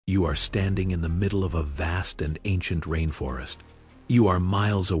You are standing in the middle of a vast and ancient rainforest. You are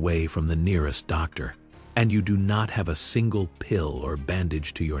miles away from the nearest doctor, and you do not have a single pill or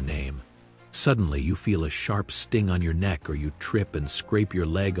bandage to your name. Suddenly, you feel a sharp sting on your neck, or you trip and scrape your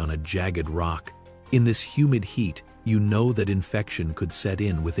leg on a jagged rock. In this humid heat, you know that infection could set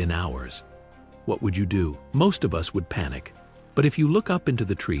in within hours. What would you do? Most of us would panic. But if you look up into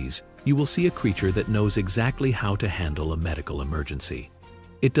the trees, you will see a creature that knows exactly how to handle a medical emergency.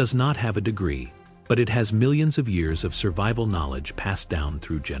 It does not have a degree, but it has millions of years of survival knowledge passed down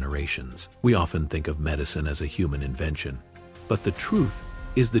through generations. We often think of medicine as a human invention, but the truth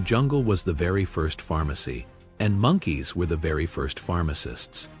is the jungle was the very first pharmacy, and monkeys were the very first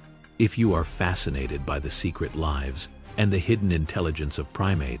pharmacists. If you are fascinated by the secret lives and the hidden intelligence of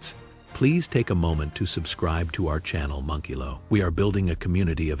primates, please take a moment to subscribe to our channel Monkeylo. We are building a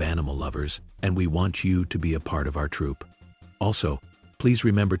community of animal lovers, and we want you to be a part of our troop. Also, please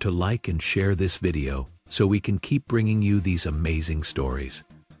remember to like and share this video so we can keep bringing you these amazing stories.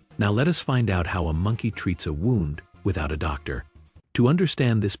 Now let us find out how a monkey treats a wound without a doctor. To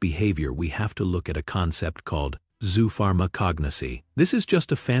understand this behavior, we have to look at a concept called zoopharmacognosy. This is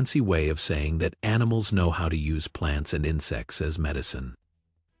just a fancy way of saying that animals know how to use plants and insects as medicine.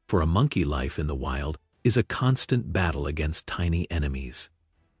 For a monkey, life in the wild is a constant battle against tiny enemies.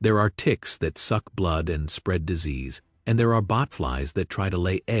 There are ticks that suck blood and spread disease, and there are botflies that try to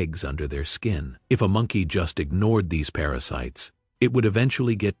lay eggs under their skin. If a monkey just ignored these parasites, it would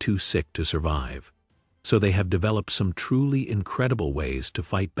eventually get too sick to survive. So they have developed some truly incredible ways to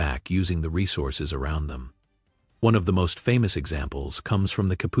fight back using the resources around them. One of the most famous examples comes from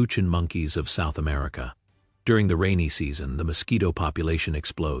the capuchin monkeys of South America. During the rainy season, the mosquito population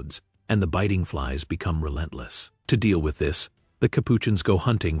explodes, and the biting flies become relentless. To deal with this, the capuchins go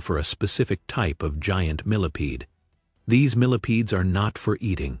hunting for a specific type of giant millipede. These millipedes are not for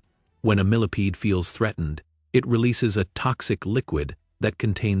eating. When a millipede feels threatened, it releases a toxic liquid that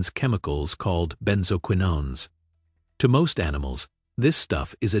contains chemicals called benzoquinones. To most animals, this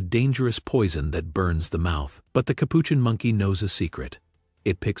stuff is a dangerous poison that burns the mouth. But the capuchin monkey knows a secret.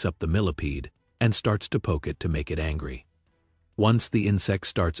 It picks up the millipede and starts to poke it to make it angry. Once the insect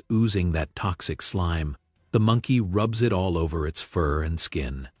starts oozing that toxic slime, the monkey rubs it all over its fur and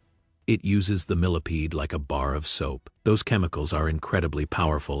skin. It uses the millipede like a bar of soap. Those chemicals are incredibly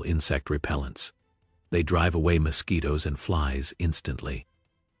powerful insect repellents. They drive away mosquitoes and flies instantly.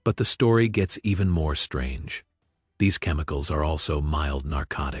 But the story gets even more strange. These chemicals are also mild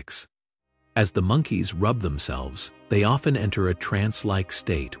narcotics. As the monkeys rub themselves, they often enter a trance-like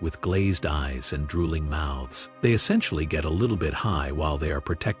state with glazed eyes and drooling mouths. They essentially get a little bit high while they are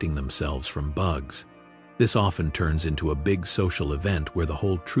protecting themselves from bugs. This often turns into a big social event where the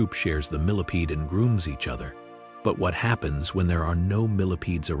whole troop shares the millipede and grooms each other. But what happens when there are no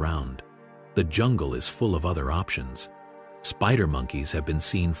millipedes around? The jungle is full of other options. Spider monkeys have been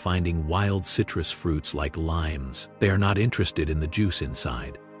seen finding wild citrus fruits like limes. They are not interested in the juice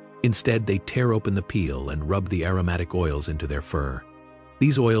inside. Instead, they tear open the peel and rub the aromatic oils into their fur.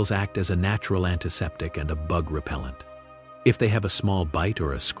 These oils act as a natural antiseptic and a bug repellent. If they have a small bite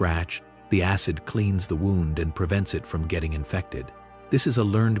or a scratch, the acid cleans the wound and prevents it from getting infected. This is a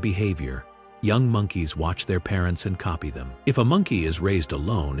learned behavior. Young monkeys watch their parents and copy them. If a monkey is raised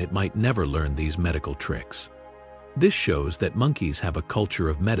alone, it might never learn these medical tricks. This shows that monkeys have a culture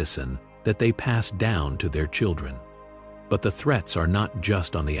of medicine that they pass down to their children. But the threats are not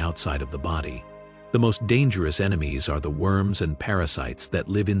just on the outside of the body. The most dangerous enemies are the worms and parasites that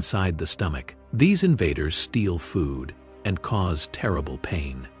live inside the stomach. These invaders steal food and cause terrible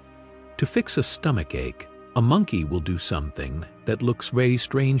pain. To fix a stomach ache, a monkey will do something that looks very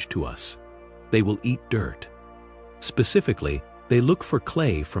strange to us. They will eat dirt. Specifically, they look for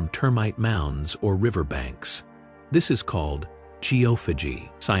clay from termite mounds or riverbanks. This is called geophagy.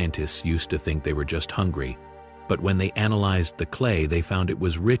 Scientists used to think they were just hungry, but when they analyzed the clay, they found it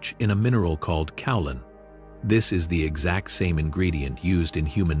was rich in a mineral called kaolin. This is the exact same ingredient used in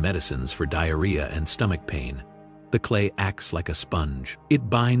human medicines for diarrhea and stomach pain. The clay acts like a sponge. It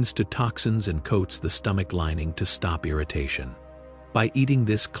binds to toxins and coats the stomach lining to stop irritation. By eating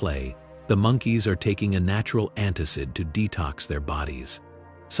this clay, the monkeys are taking a natural antacid to detox their bodies.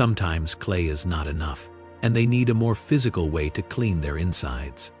 Sometimes clay is not enough, and they need a more physical way to clean their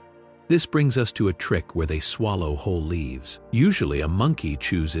insides. This brings us to a trick where they swallow whole leaves. Usually a monkey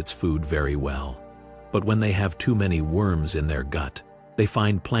chews its food very well, but when they have too many worms in their gut, they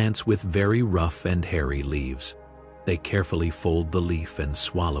find plants with very rough and hairy leaves. They carefully fold the leaf and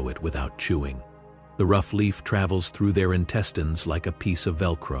swallow it without chewing. The rough leaf travels through their intestines like a piece of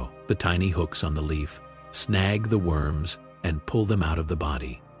velcro. The tiny hooks on the leaf snag the worms and pull them out of the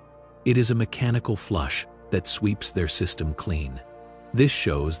body. It is a mechanical flush that sweeps their system clean. This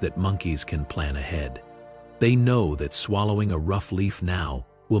shows that monkeys can plan ahead. They know that swallowing a rough leaf now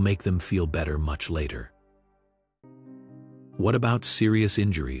will make them feel better much later. What about serious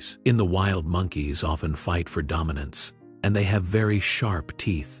injuries? In the wild, monkeys often fight for dominance, and they have very sharp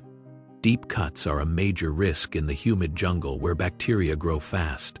teeth. Deep cuts are a major risk in the humid jungle where bacteria grow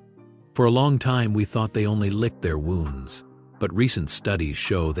fast. For a long time, we thought they only licked their wounds, but recent studies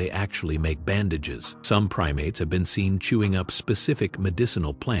show they actually make bandages. Some primates have been seen chewing up specific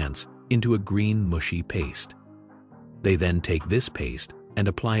medicinal plants into a green, mushy paste. They then take this paste and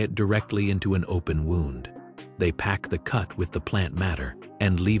apply it directly into an open wound. They pack the cut with the plant matter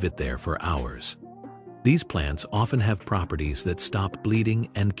and leave it there for hours. These plants often have properties that stop bleeding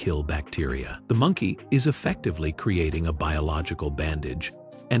and kill bacteria. The monkey is effectively creating a biological bandage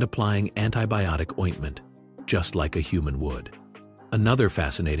and applying antibiotic ointment, just like a human would. Another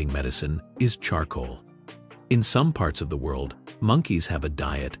fascinating medicine is charcoal. In some parts of the world, monkeys have a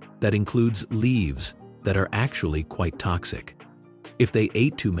diet that includes leaves that are actually quite toxic. If they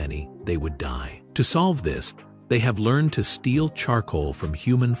ate too many, they would die. To solve this, they have learned to steal charcoal from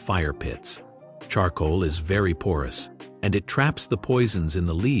human fire pits. Charcoal is very porous, and it traps the poisons in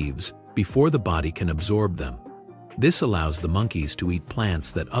the leaves before the body can absorb them. This allows the monkeys to eat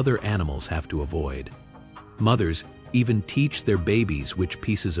plants that other animals have to avoid. Mothers even teach their babies which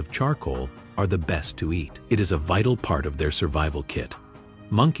pieces of charcoal are the best to eat. It is a vital part of their survival kit.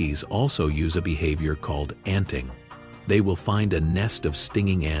 Monkeys also use a behavior called anting. They will find a nest of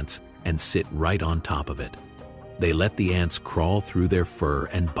stinging ants and sit right on top of it. They let the ants crawl through their fur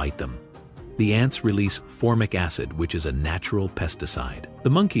and bite them. The ants release formic acid, which is a natural pesticide. The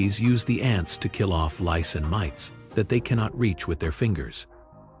monkeys use the ants to kill off lice and mites that they cannot reach with their fingers.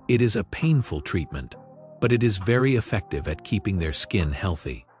 It is a painful treatment, but it is very effective at keeping their skin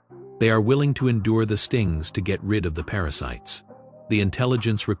healthy. They are willing to endure the stings to get rid of the parasites. The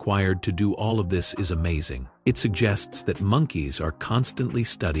intelligence required to do all of this is amazing. It suggests that monkeys are constantly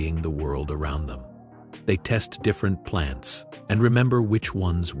studying the world around them. They test different plants and remember which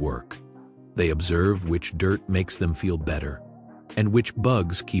ones work. They observe which dirt makes them feel better and which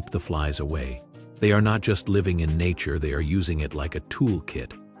bugs keep the flies away. They are not just living in nature, they are using it like a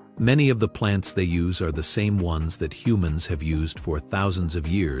toolkit. Many of the plants they use are the same ones that humans have used for thousands of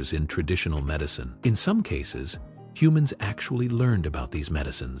years in traditional medicine. In some cases, humans actually learned about these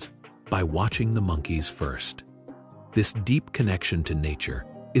medicines by watching the monkeys first. This deep connection to nature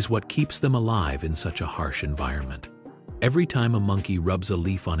is what keeps them alive in such a harsh environment. Every time a monkey rubs a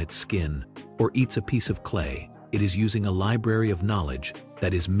leaf on its skin or eats a piece of clay, it is using a library of knowledge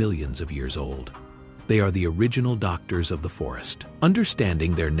that is millions of years old. They are the original doctors of the forest.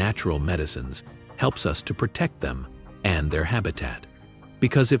 Understanding their natural medicines helps us to protect them and their habitat.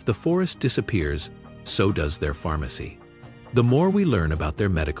 Because if the forest disappears, so does their pharmacy. The more we learn about their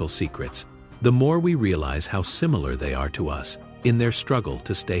medical secrets, the more we realize how similar they are to us in their struggle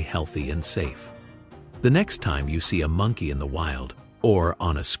to stay healthy and safe. The next time you see a monkey in the wild or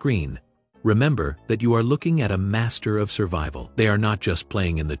on a screen, remember that you are looking at a master of survival. They are not just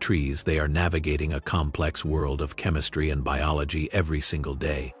playing in the trees, they are navigating a complex world of chemistry and biology every single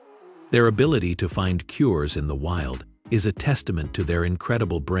day. Their ability to find cures in the wild is a testament to their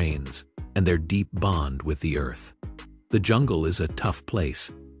incredible brains and their deep bond with the earth. The jungle is a tough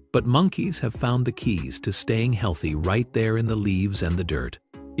place, but monkeys have found the keys to staying healthy right there in the leaves and the dirt.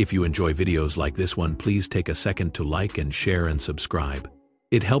 If you enjoy videos like this one, please take a second to like and share and subscribe.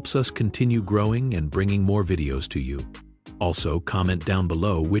 It helps us continue growing and bringing more videos to you. Also, comment down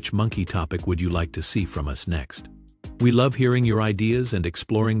below which monkey topic would you like to see from us next. We love hearing your ideas and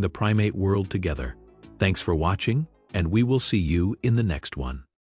exploring the primate world together. Thanks for watching, and we will see you in the next one.